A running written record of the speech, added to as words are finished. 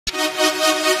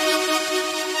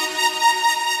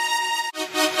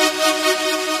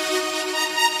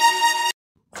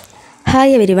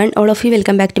Hi everyone, all of you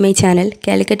welcome back to my channel.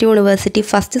 Calicutuniversity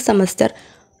first semester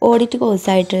Audit course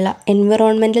ആയിട്ടുള്ള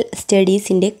Environmental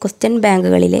Studiesന്റെ question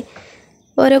ബാങ്കുകളിലെ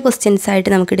ഓരോ questions ആയിട്ട്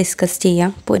നമുക്ക് discuss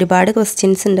ചെയ്യാം. അപ്പോൾ ഒരുപാട്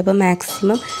ക്വസ്റ്റ്യൻസ് ഉണ്ട്. അപ്പോൾ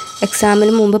മാക്സിമം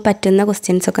എക്സാമിന് മുമ്പ് പറ്റുന്ന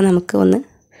ക്വസ്റ്റ്യൻസ് ഒക്കെ നമുക്ക് ഒന്ന്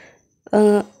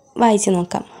വായിച്ചു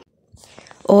നോക്കാം.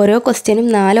 ഓരോ ക്വസ്റ്റ്യനും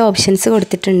 4 ഓപ്ഷൻസ്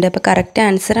കൊടുത്തിട്ടുണ്ട്. അപ്പോൾ കറക്റ്റ്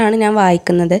ആൻസർ ആണ് ഞാൻ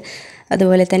വായിക്കുന്നത്.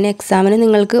 അതുപോലെ തന്നെ എക്സാമിന്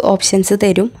നിങ്ങൾക്ക് ഓപ്ഷൻസ്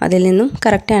തരും. അതിൽ നിന്നും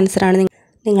കറക്റ്റ് ആൻസർ ആണ്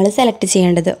നിങ്ങൾ സെലക്ട്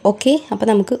ചെയ്യേണ്ടത്. ഓക്കെ, അപ്പോൾ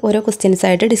നമുക്ക് ഓരോ ക്വസ്റ്റ്യൻസ്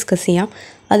ആയിട്ട് ഡിസ്കസ് ചെയ്യാം.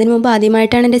 അതിനു മുമ്പ്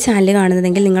ആദ്യമായിട്ടാണ് എൻ്റെ ചാനൽ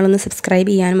കാണുന്നതെങ്കിൽ നിങ്ങളൊന്ന് സബ്സ്ക്രൈബ്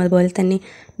ചെയ്യാനും അതുപോലെ തന്നെ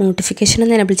നോട്ടിഫിക്കേഷൻ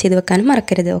ഒന്ന് എനേബിൾ ചെയ്ത് വെക്കാനും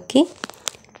മറക്കരുത്.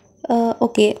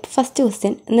 Okay, first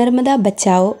question. Narmada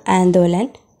Bachao ആന്തോലൻ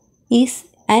is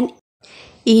an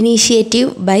initiative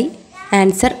by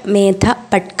answer Medha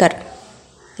Patkar.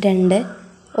 2.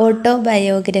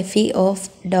 Autobiography of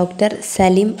doctor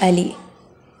Salim Ali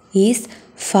is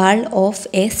fall of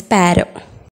A sparrow.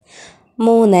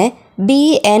 3.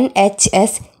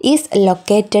 BNHS is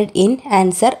located in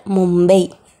answer Mumbai.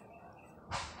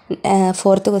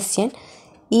 4th question.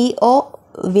 E.O.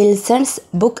 Wilson's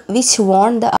book which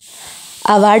won the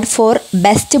award for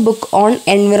best book on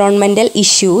environmental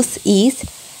issues is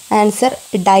answer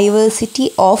Diversity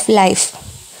of Life.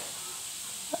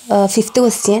 5th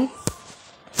question.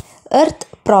 Earth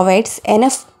provides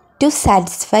enough to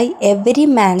satisfy every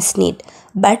man's need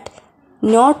but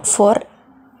not for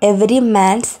every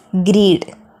man's greed.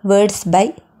 Words by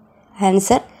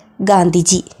answer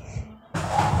Gandhiji.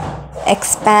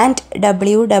 Expand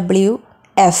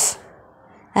WWF.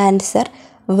 Answer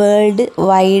World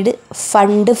Wide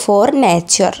Fund for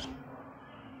Nature.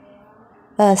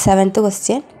 7th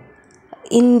question.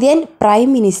 Indian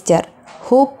Prime Minister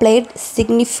who played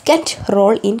significant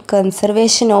role in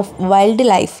conservation of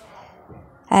wildlife.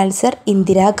 Answer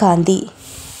Indira Gandhi.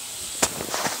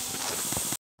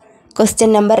 Question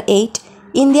number 8.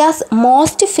 India's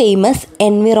most famous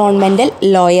environmental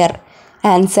lawyer.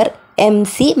 Answer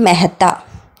MC Mehta.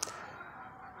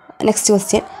 Next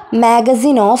question.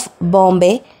 Magazine of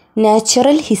Bombay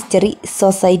Natural History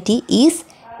Society is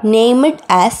named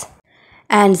as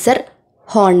answer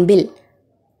Hornbill.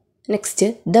 Next.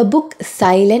 The book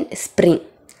Silent Spring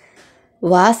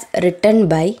was written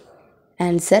by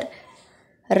answer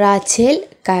Rachel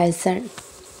Carlson.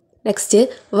 Next,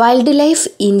 Wildlife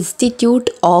Institute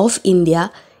of India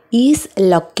is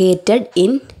located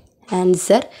in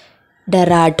answer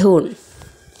Dehradun.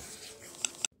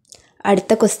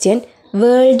 അടുത്ത question.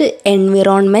 World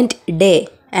Environment Day.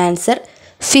 Answer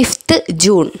 5th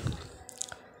June.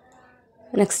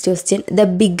 Next question. The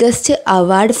biggest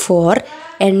award for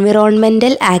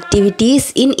environmental activities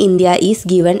in India is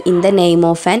given in the name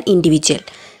of an individual.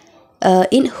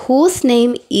 In whose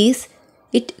name is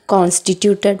it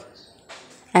constituted?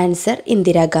 Answer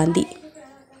Indira Gandhi.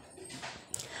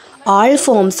 All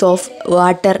forms of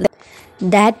water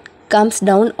that comes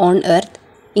down on earth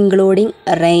including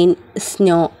rain,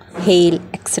 snow, hail,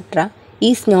 etc.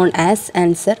 is known as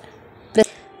answer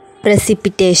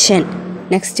precipitation.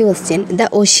 Next question. The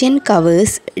ocean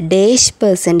covers dash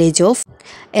percentage of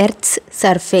earth's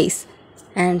surface.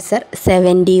 Answer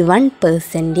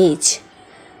 71%.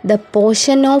 The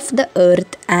portion of the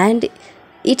earth and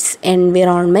its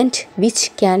environment which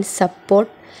can support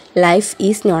life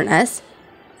is known as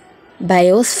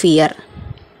biosphere.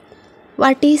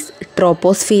 What is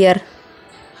troposphere?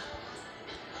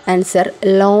 Answer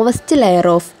lowest layer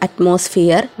of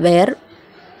atmosphere where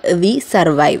we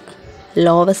survive.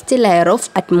 Lowest layer of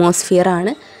atmosphere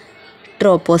ആണ്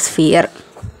troposphere.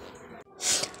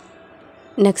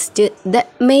 Next, the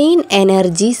main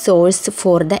energy source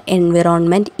for the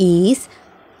environment is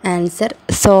answer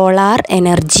solar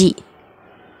energy.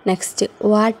 Next,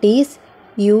 what is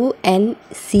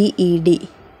UNCED?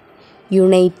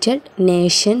 United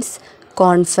Nations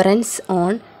Conference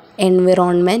on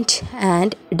Environment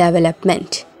and Development.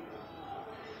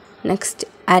 Next,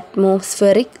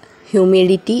 atmospheric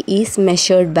humidity is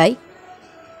measured by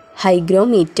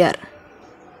hygrometer.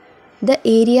 The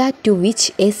area to which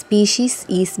a species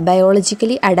is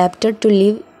biologically adapted to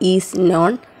live is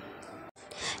known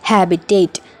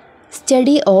habitat.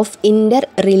 Study of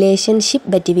interrelationship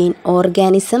between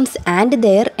organisms and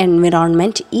their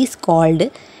environment is called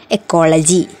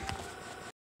ecology.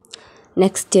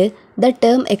 Next, the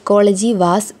term ecology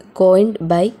was coined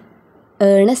by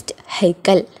Ernest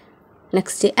Haeckel.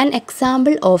 Next, an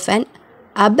example of an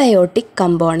abiotic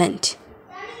component.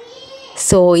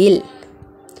 Soil.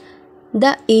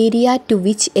 The area to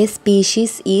which a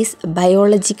species is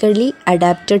biologically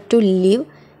adapted to live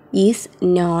is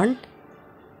known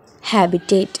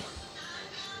habitat.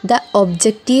 The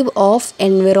objective of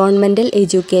environmental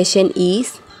education is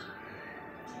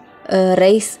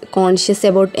raise conscious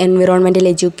about environmental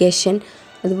education,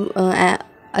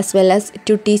 as well as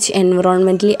to teach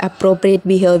environmentally appropriate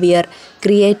behavior,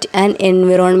 create an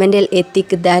environmental ethic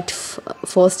that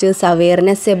fosters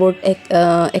awareness about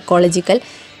ecological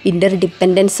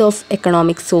interdependence of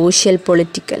economic, social,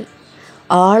 political.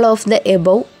 All of the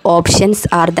above options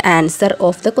are the answer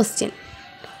of the question.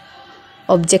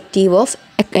 Objective of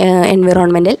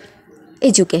environmental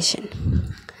education.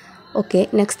 Okay,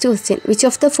 next question. Which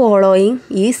of the following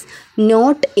is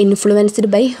not influenced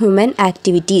by human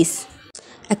activities?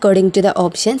 According to the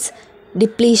options,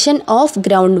 depletion of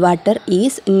groundwater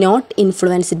is not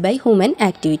influenced by human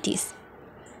activities.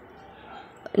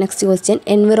 Next question.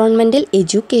 Environmental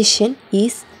education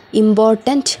is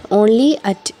important only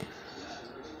at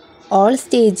all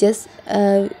stages,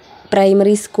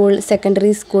 primary school,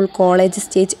 secondary school, college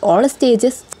stage, all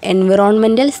stages.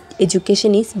 Environmental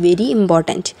education is very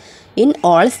important in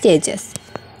all stages.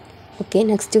 Okay,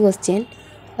 next question.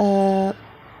 There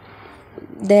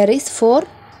is 4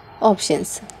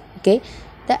 options. Okay,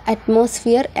 the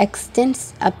atmosphere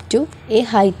extends up to a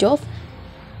height of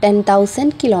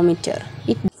 10,000 kilometers.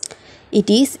 It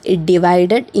is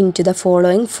divided into the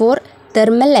following 4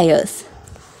 thermal layers.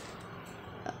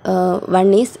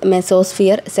 One is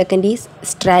mesosphere, second is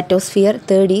stratosphere,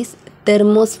 third is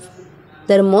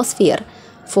thermosphere,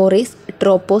 4 is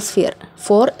troposphere.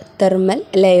 4 thermal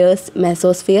layers: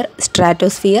 mesosphere,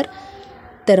 stratosphere,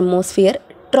 thermosphere,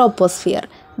 troposphere.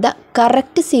 The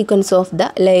correct sequence of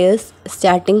the layers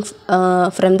starting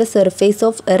from the surface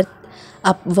of Earth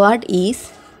upward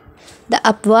is, the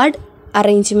upward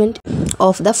arrangement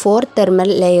of the 4 thermal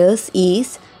layers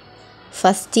is,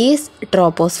 first is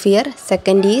troposphere,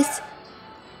 second is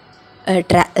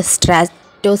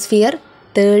stratosphere,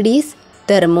 third is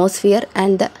thermosphere,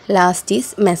 and the last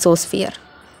is mesosphere.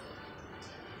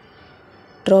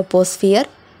 Troposphere,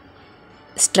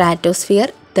 stratosphere,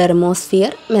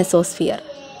 thermosphere, mesosphere.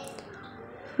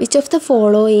 Which of the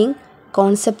following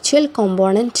conceptual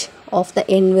components of the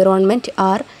environment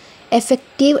are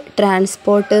effective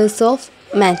transporters of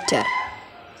matter?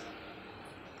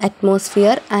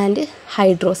 Atmosphere and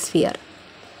hydrosphere.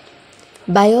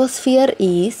 Biosphere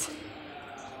is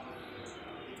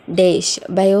dash.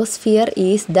 Biosphere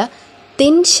is the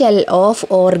thin shell of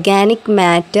organic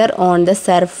matter on the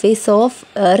surface of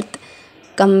Earth,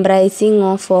 comprising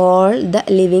of all the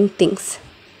living things.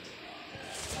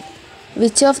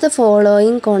 Which of the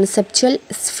following conceptual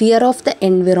sphere of the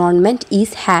environment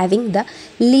is having the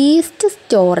least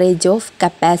storage of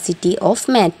capacity of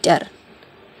matter?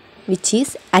 Which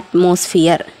is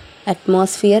atmosphere.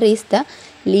 Atmosphere is the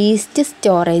least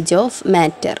storage of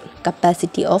matter,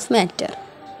 capacity of matter.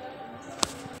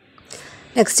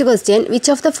 Next question. Which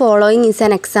of the following is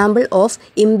an example of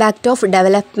impact of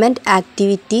development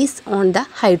activities on the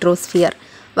hydrosphere?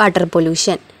 Water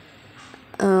pollution.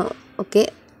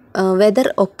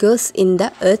 Weather occurs in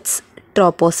the Earth's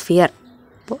troposphere.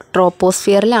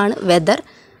 Troposphere weather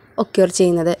occur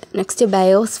ചെയ്യുന്നത്. Next,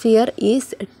 biosphere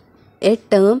is a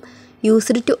term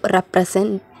used to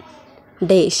represent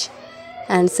dash.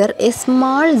 Answer: a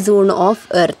small zone of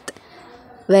Earth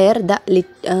where the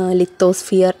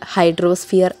lithosphere,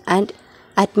 hydrosphere and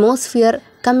atmosphere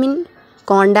come in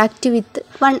contact with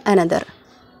one another.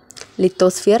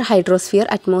 Lithosphere, hydrosphere,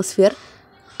 atmosphere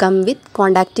come with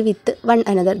contact with one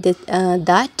another.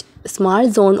 That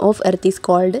small zone of Earth is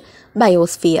called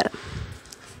biosphere.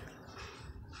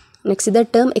 Next, the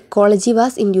term ecology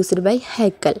was introduced by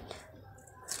Haeckel.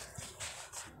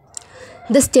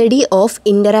 The study of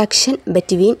interaction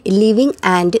between living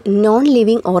and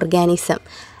non-living organism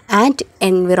and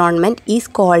environment is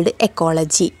called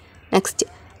ecology. Next,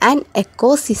 an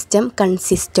ecosystem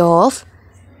consists of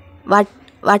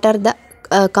what are the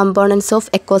components of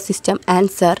ecosystem?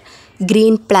 Answer: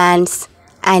 green plants,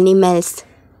 animals,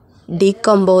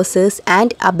 decomposers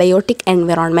and abiotic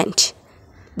environment.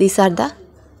 These are the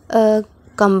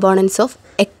components of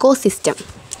ecosystem.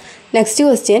 Next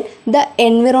question. The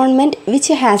environment which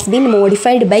has been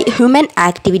modified by human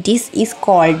activities is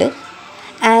called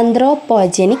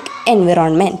anthropogenic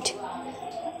environment.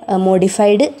 A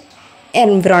modified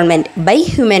environment by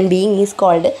human being is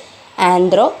called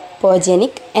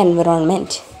anthropogenic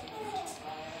environment.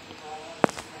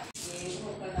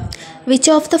 Which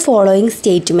of the following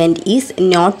statement is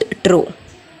not true?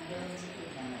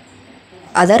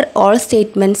 Other all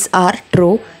statements are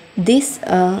true. This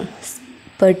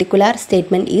particular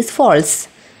statement is false.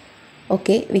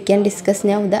 Okay, we can discuss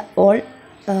now the all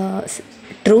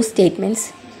true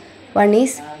statements. One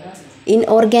is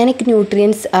inorganic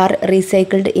nutrients are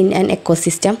recycled in an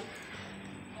ecosystem.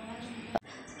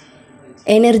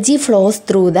 Energy flows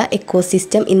through the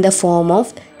ecosystem in the form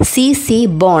of CC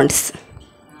bonds.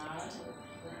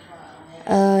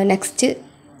 Next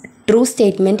true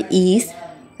statement is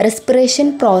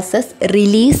respiration process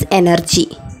release energy.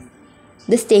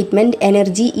 The statement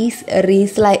energy is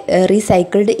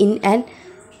recycled in an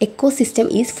ecosystem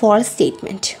is false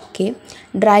statement. Okay,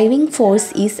 driving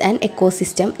force is an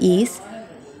ecosystem is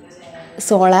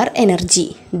solar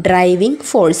energy. Driving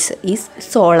force is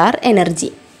solar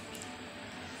energy.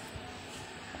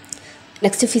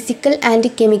 Next, physical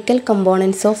and chemical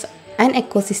components of an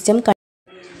ecosystem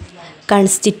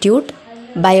constitute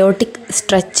biotic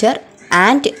structure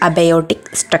and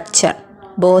abiotic structure.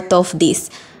 Both of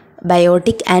these,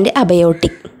 biotic and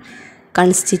abiotic,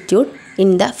 constitute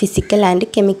in the physical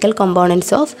and chemical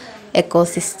components of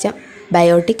ecosystem,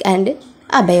 biotic and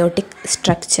abiotic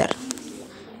structure.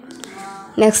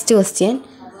 Next question,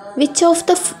 which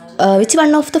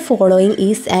one of the following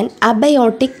is an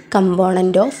abiotic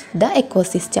component of the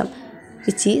ecosystem?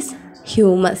 Which is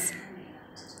humus.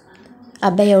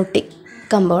 Abiotic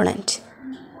component.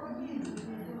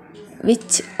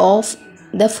 Which of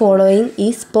the following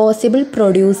is possible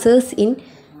producers in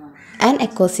an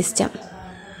ecosystem?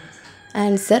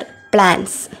 Answer,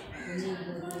 plants.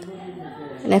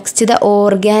 Next, the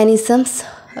organisms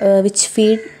which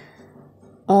feed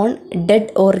on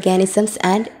dead organisms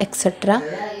and etc.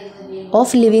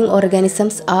 of living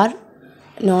organisms are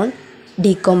known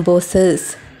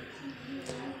decomposers.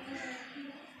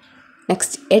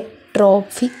 Next, a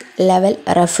trophic level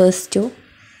refers to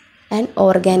an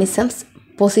organism's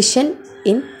position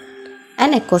in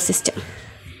an ecosystem.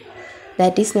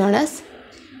 That is known as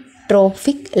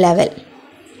trophic level.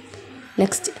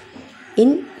 Next,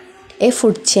 in a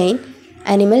food chain,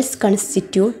 animals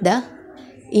constitute the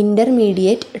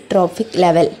intermediate trophic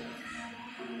level.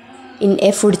 In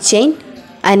a food chain,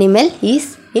 animal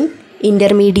is in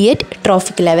intermediate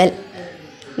trophic level.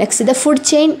 Next, the food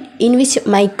chain in which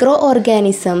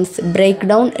microorganisms break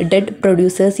down dead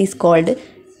producers is called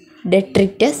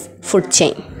detritus food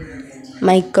chain.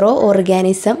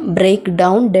 Microorganism break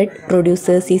down dead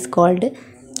producers is called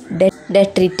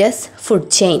detritus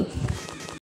food chain.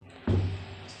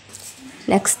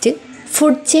 Next,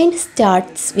 food chain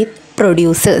starts with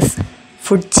producers.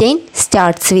 Food chain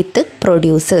starts with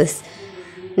producers.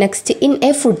 Next, in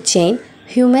a food chain,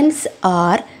 humans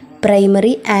are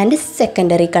primary and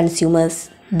secondary consumers.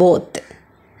 Both.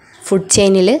 Food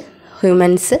chain il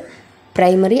humans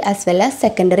primary as well as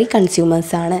secondary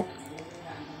consumers ആണ്.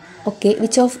 Okay,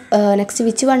 which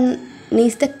one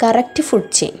is the correct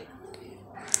food chain?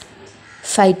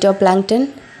 Phytoplankton,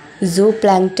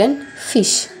 zooplankton,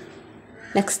 fish.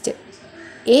 Next,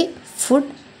 a food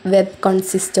web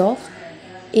consists of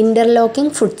interlocking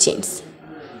food chains.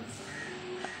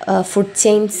 Food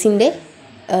chains inde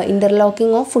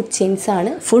interlocking of food chains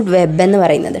ആണ് food web എന്ന്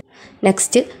പറയുന്നത്.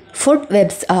 Next, food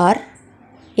webs are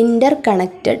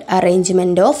interconnected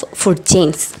arrangement of food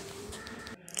chains.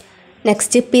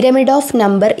 Next, pyramid of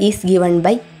number is given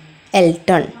by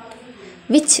Elton.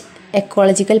 Which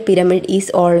ecological pyramid is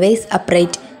always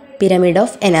upright? Pyramid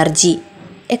of energy.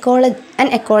 An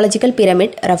ecological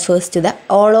pyramid refers to the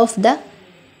all of the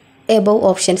above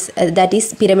options, that is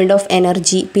pyramid of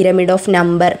energy, pyramid of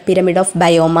number, pyramid of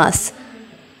biomass.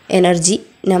 Energy,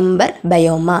 number,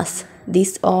 biomass,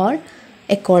 these all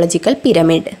ecological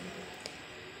pyramid.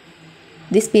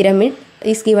 This pyramid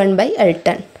is given by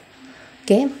Elton.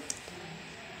 Okay,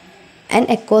 an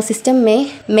ecosystem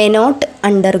may not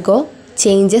undergo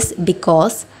changes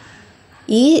because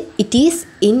it is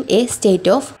in a state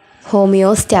of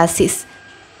homeostasis.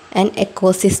 An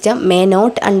ecosystem may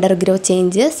not undergo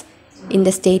changes in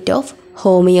the state of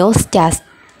homeostasis.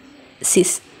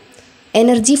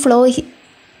 Energy flow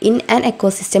in an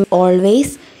ecosystem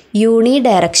always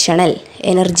unidirectional.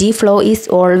 Energy flow is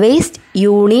always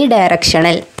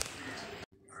unidirectional.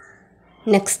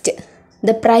 Next,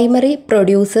 the primary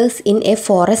producers in a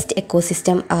forest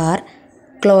ecosystem are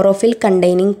chlorophyll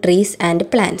containing trees and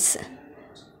plants.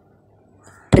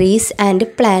 Trees and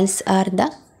plants are the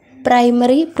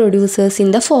primary producers in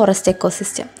the forest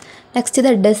ecosystem. Next,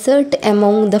 the desert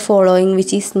among the following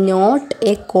which is not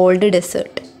a cold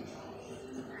desert.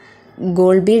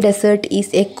 Gobi Desert is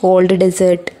a cold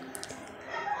desert.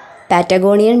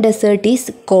 Patagonian Desert is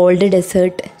cold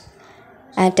desert.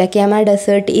 Atacama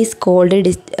Desert is cold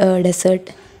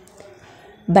desert.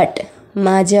 But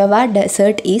Majava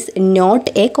Desert is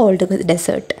not a cold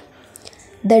desert.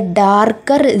 The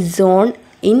darker zone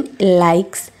in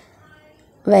lakes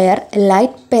where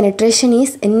light penetration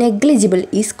is negligible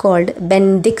is called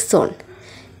benthic zone.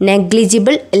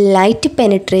 Negligible light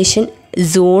penetration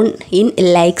zone in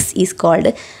lakes is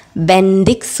called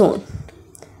benthic zone.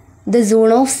 The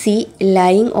zone of sea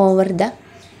lying over the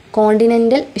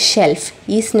continental shelf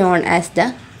is known as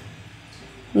the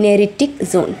neritic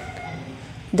zone.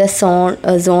 The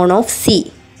zone of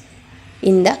sea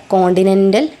in the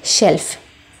continental shelf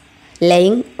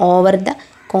lying over the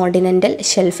continental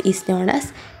shelf is known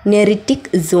as neritic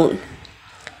zone.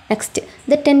 Next,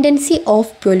 the tendency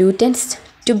of pollutants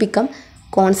to become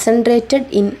concentrated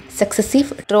in successive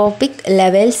tropic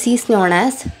levels is known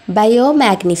as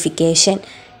biomagnification.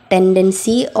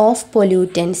 Tendency of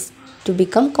pollutants to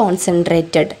become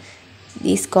concentrated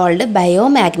is called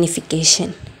biomagnification.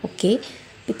 Okay,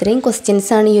 ഇത്രയും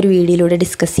ക്വസ്റ്റ്യൻസാണ് ഈ ഒരു വീഡിയോയിലൂടെ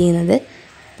discuss ചെയ്യുന്നത്.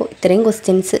 അപ്പോൾ ഇത്രയും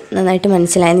questions നന്നായിട്ട്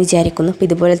മനസ്സിലായെന്ന് വിചാരിക്കുന്നു. അപ്പോൾ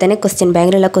ഇതുപോലെ തന്നെ ക്വസ്റ്റ്യൻ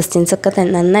ബാങ്കിലുള്ള ക്വസ്റ്റ്യൻസൊക്കെ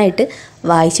നന്നായിട്ട്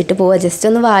വായിച്ചിട്ട് പോവുക. ജസ്റ്റ്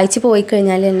ഒന്ന് വായിച്ച് പോയി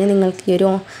കഴിഞ്ഞാൽ തന്നെ നിങ്ങൾക്ക് ഈ ഒരു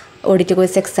ഓഡിറ്റ്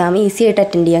കോഴ്സ് എക്സാം ഈസി ആയിട്ട്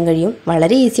അറ്റൻഡ് ചെയ്യാൻ കഴിയും.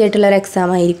 വളരെ ഈസി ആയിട്ടുള്ളൊരു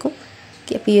എക്സാം ആയിരിക്കും.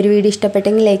 ഓക്കെ, അപ്പോൾ ഈ ഒരു വീഡിയോ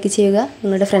ഇഷ്ടപ്പെട്ടെങ്കിൽ ലൈക്ക് ചെയ്യുക,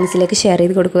 നിങ്ങളുടെ ഫ്രണ്ട്സിലേക്ക് ഷെയർ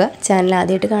ചെയ്ത് കൊടുക്കുക. ചാനൽ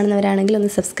ആദ്യമായിട്ട് കാണുന്നവരാണെങ്കിൽ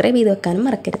ഒന്ന് സബ്സ്ക്രൈബ് ചെയ്ത് വെക്കാനും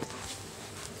മറക്കരുത്.